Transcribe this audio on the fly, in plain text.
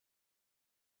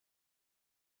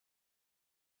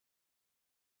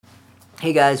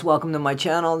Hey guys, welcome to my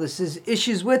channel. This is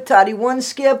Issues with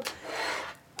Toddie1Skip.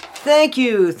 Thank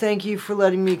you for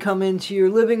letting me come into your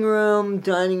living room,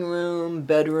 dining room,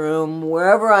 bedroom,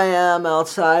 wherever I am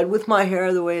outside with my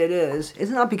hair the way it is.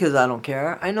 It's not because I don't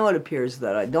care. I know it appears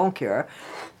that I don't care.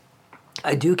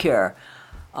 I do care.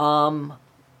 I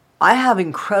have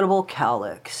incredible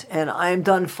cowlicks, and I'm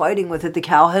done fighting with it. The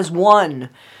cow has won.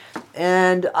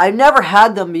 And I've never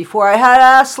had them before. I had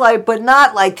ass light, but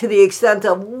not like to the extent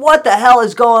of what the hell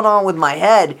is going on with my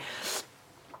head.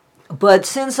 But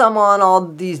since I'm on all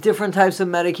these different types of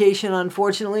medication,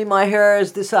 unfortunately, my hair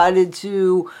has decided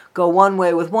to go one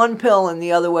way with one pill and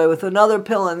the other way with another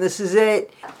pill, and this is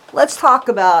it. Let's talk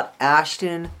about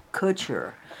Ashton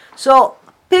Kutcher. So,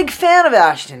 big fan of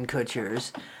Ashton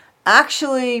Kutcher's.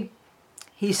 Actually,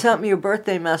 he sent me a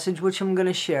birthday message, which I'm going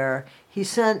to share. He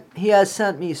has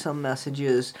sent me some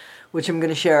messages, which I'm going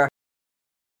to share.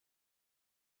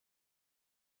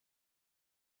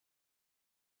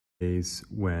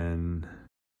 When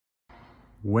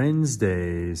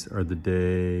Wednesdays are the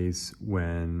days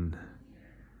when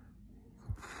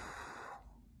I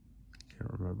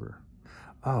can't remember.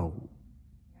 Oh,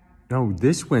 no,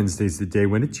 this Wednesday's the day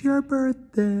when it's your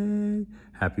birthday.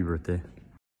 Happy birthday.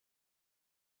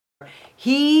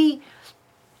 He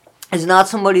is not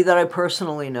somebody that I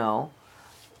personally know.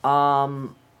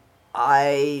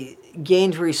 I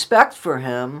gained respect for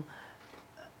him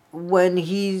when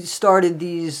he started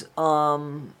these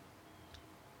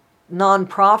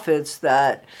nonprofits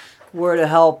that were to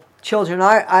help children.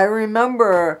 I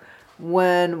remember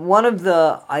when one of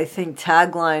the, I think,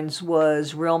 taglines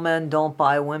was "Real men don't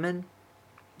buy women,"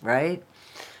 right?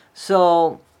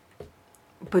 So,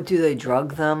 but do they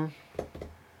drug them?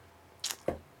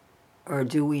 Or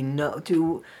do we know,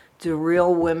 do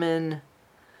real women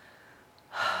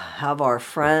have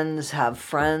friends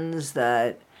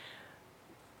that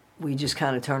we just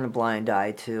kind of turn a blind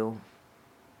eye to?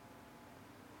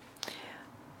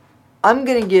 I'm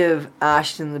going to give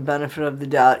Ashton the benefit of the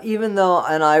doubt, even though,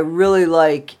 and I really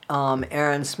like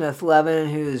Aaron Smith-Levin,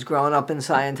 who's grown up in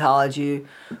Scientology,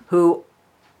 who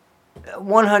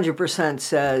 100%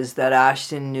 says that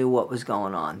Ashton knew what was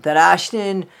going on. That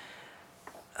Ashton,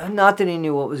 not that he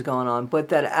knew what was going on, but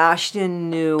that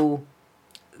Ashton knew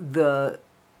the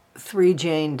 3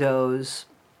 Jane Does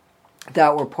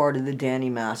that were part of the Danny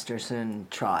Masterson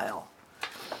trial.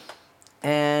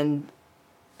 And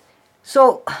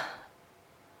so,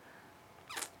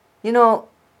 you know,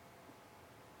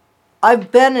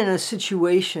 I've been in a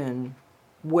situation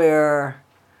where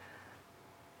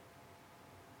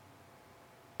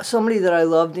somebody that I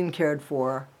loved and cared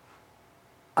for,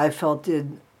 I felt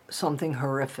did something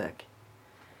horrific.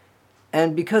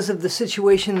 And because of the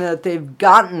situation that they've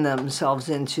gotten themselves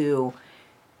into,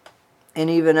 and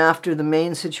even after the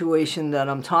main situation that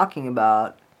I'm talking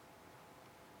about,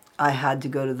 I had to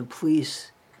go to the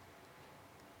police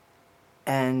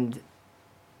and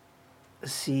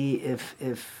see if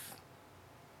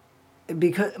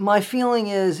because my feeling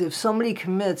is if somebody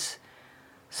commits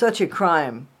such a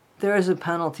crime, there is a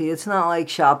penalty. It's not like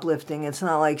shoplifting. It's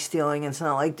not like stealing. It's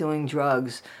not like doing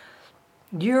drugs.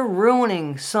 You're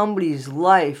ruining somebody's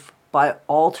life by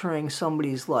altering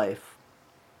somebody's life.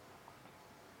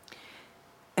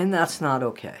 And that's not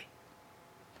okay.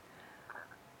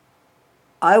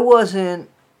 I wasn't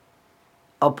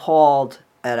appalled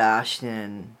at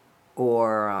Ashton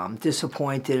or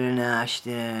disappointed in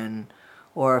Ashton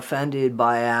or offended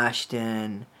by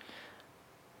Ashton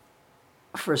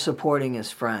for supporting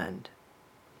his friend.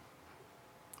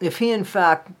 If he in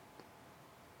fact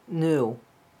knew,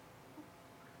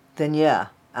 then yeah,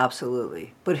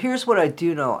 absolutely. But here's what I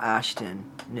do know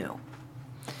Ashton knew.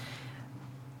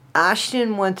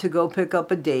 Ashton went to go pick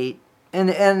up a date,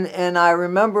 and I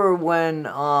remember when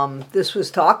this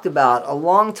was talked about a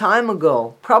long time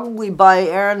ago, probably by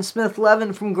Aaron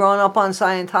Smith-Levin from Growing Up on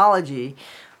Scientology.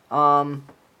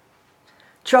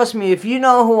 Trust me, if you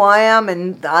know who I am,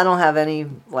 and I don't have any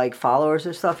like followers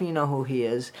or stuff, you know who he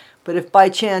is. But if by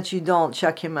chance you don't,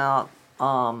 check him out.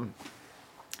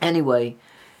 Anyway,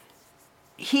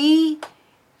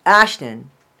 Ashton,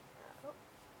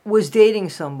 was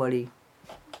dating somebody.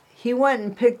 He went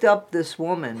and picked up this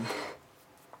woman.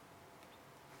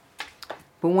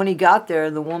 But when he got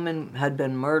there, the woman had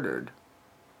been murdered.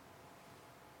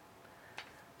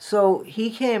 So he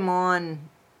came on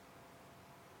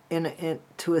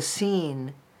to a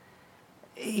scene.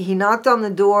 He knocked on the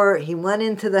door. He went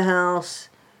into the house.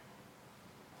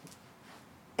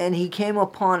 And he came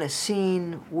upon a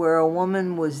scene where a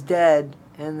woman was dead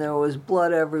and there was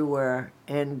blood everywhere.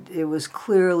 And it was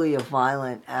clearly a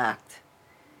violent act.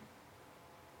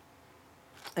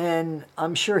 And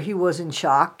I'm sure he was in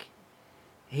shock.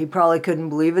 He probably couldn't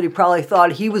believe it. He probably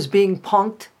thought he was being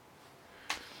punked.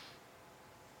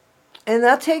 And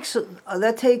that takes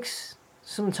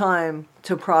some time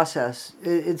to process.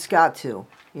 It's got to,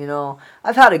 you know.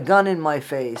 I've had a gun in my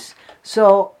face.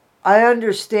 So I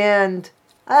understand.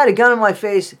 I had a gun in my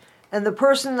face, and the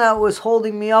person that was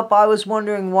holding me up, I was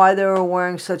wondering why they were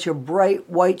wearing such a bright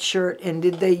white shirt, and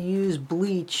did they use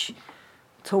bleach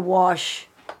to wash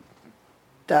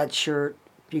that shirt,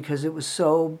 because it was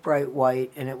so bright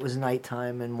white and it was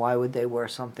nighttime, and why would they wear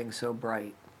something so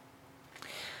bright?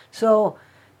 So,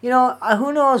 you know,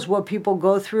 who knows what people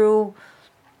go through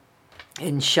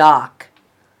in shock.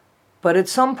 But at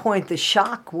some point, the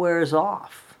shock wears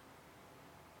off.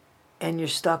 And you're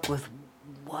stuck with,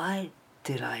 what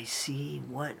did I see?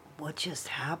 What just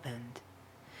happened?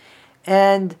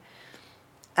 And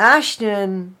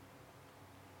Ashton,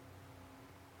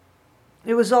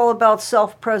 it was all about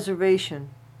self-preservation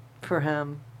for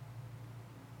him.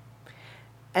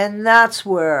 And that's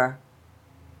where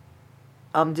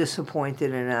I'm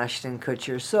disappointed in Ashton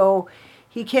Kutcher. So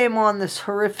he came on this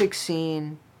horrific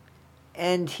scene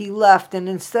and he left. And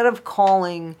instead of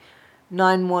calling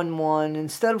 911,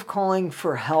 instead of calling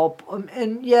for help,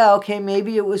 and yeah, okay,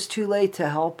 maybe it was too late to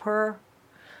help her.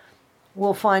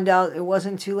 We'll find out it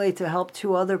wasn't too late to help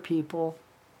 2 other people,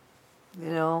 you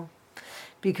know,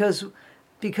 because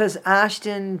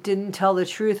Ashton didn't tell the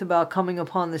truth about coming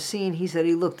upon the scene. He said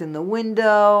he looked in the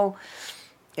window,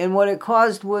 and what it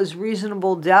caused was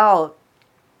reasonable doubt,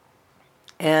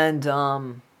 and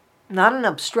not an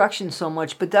obstruction so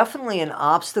much, but definitely an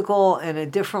obstacle and a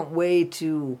different way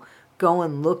to go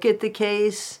and look at the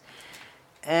case.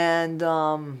 And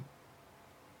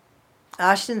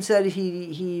Ashton said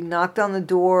he knocked on the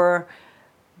door.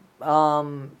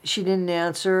 She didn't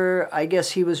answer. I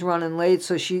guess he was running late,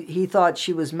 so he thought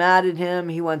she was mad at him.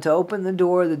 He went to open the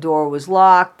door. The door was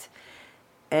locked.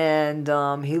 And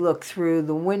he looked through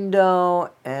the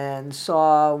window and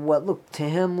saw what looked to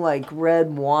him like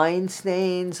red wine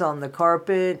stains on the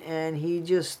carpet. And he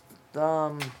just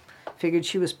figured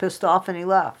she was pissed off, and he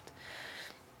left.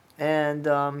 And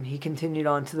he continued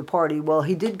on to the party. Well,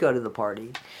 he did go to the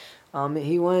party.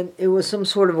 He went, it was some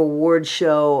sort of award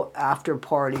show after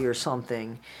party or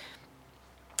something.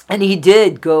 And he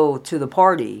did go to the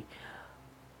party.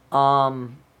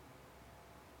 But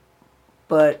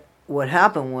what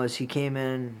happened was he came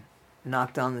in,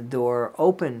 knocked on the door,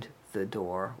 opened the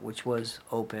door, which was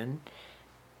open,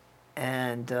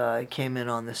 and came in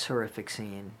on this horrific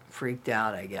scene. Freaked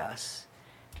out, I guess.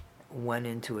 Went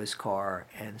into his car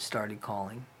and started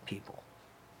calling people.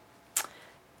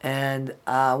 And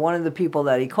one of the people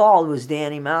that he called was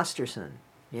Danny Masterson,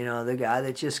 you know, the guy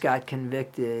that just got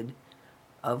convicted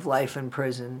of life in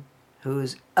prison,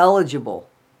 who's eligible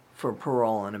for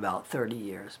parole in about 30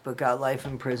 years, but got life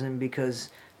in prison because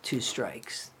 2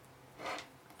 strikes.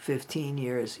 15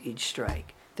 years each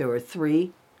strike. There were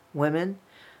 3 women.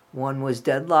 1 was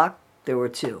deadlocked. There were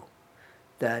 2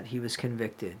 that he was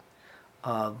convicted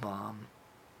of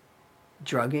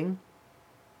drugging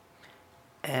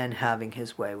and having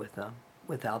his way with them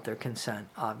without their consent,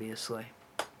 obviously.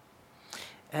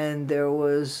 And there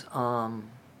was not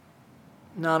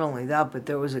only that, but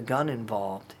there was a gun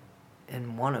involved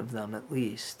in one of them at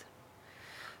least.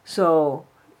 So,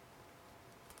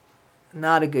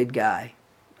 not a good guy.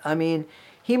 I mean,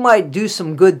 he might do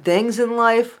some good things in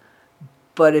life,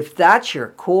 but if that's your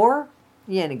core,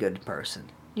 you ain't a good person.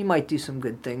 You might do some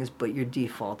good things, but your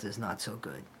default is not so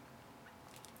good.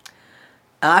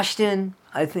 Ashton,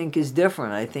 I think, is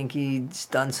different. I think he's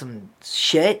done some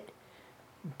shit,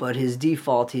 but his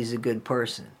default, he's a good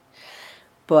person.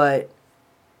 But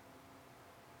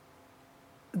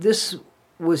this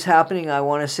was happening, I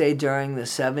want to say, during the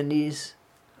 70s,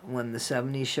 when the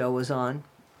 70s show was on.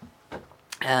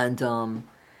 And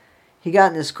he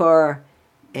got in his car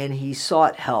and he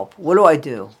sought help. What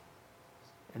do?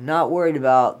 I'm not worried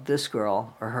about this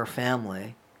girl or her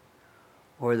family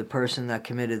or the person that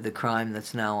committed the crime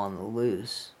that's now on the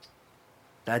loose.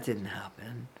 That didn't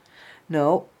happen.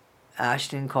 No,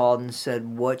 Ashton called and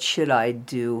said, what should I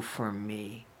do for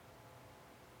me?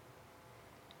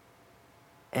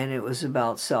 And it was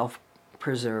about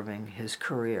self-preserving his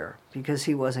career, because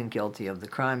he wasn't guilty of the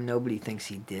crime. Nobody thinks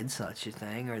he did such a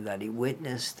thing or that he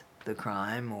witnessed the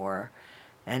crime or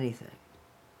anything.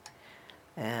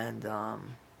 And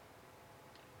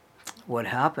what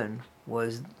happened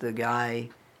was the guy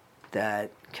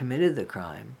that committed the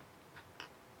crime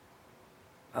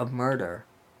of murder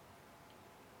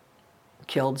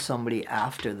killed somebody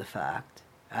after the fact,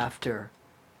 after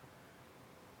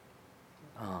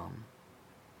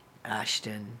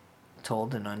Ashton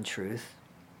told an untruth,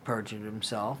 perjured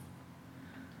himself.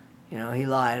 You know, he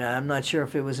lied. I'm not sure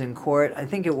if it was in court. I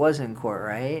think it was in court,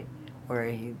 right? Where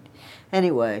he...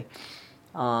 Anyway,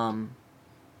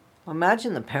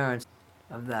 imagine the parents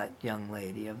of that young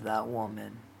lady, of that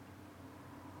woman,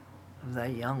 of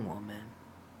that young woman,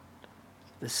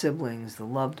 the siblings, the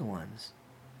loved ones.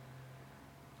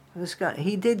 This guy,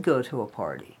 he did go to a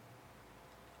party.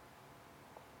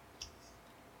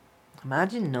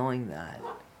 Imagine knowing that.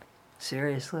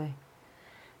 Seriously?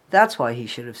 That's why he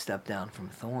should have stepped down from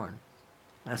Thorne.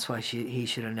 That's why he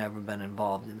should have never been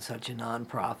involved in such a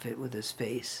nonprofit with his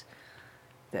face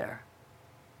there.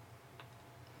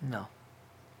 No.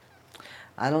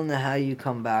 I don't know how you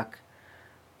come back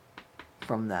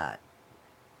from that.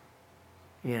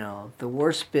 You know, the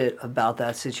worst bit about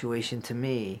that situation to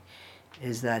me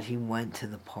is that he went to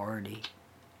the party.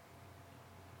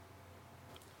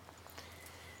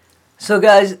 So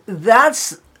guys,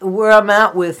 that's where I'm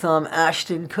at with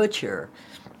Ashton Kutcher.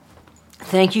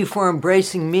 Thank you for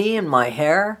embracing me and my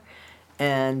hair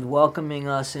and welcoming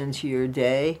us into your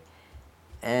day.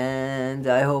 And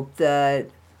I hope that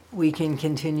we can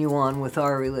continue on with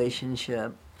our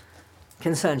relationship.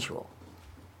 Consensual.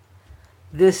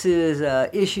 This is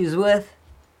Issues with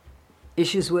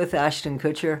Ashton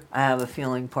Kutcher. I have a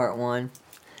feeling part 1.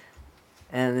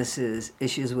 And this is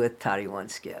Issues with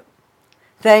Toddie1Skip.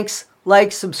 Thanks.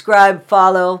 Like, subscribe,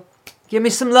 follow. Give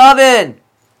me some lovin'.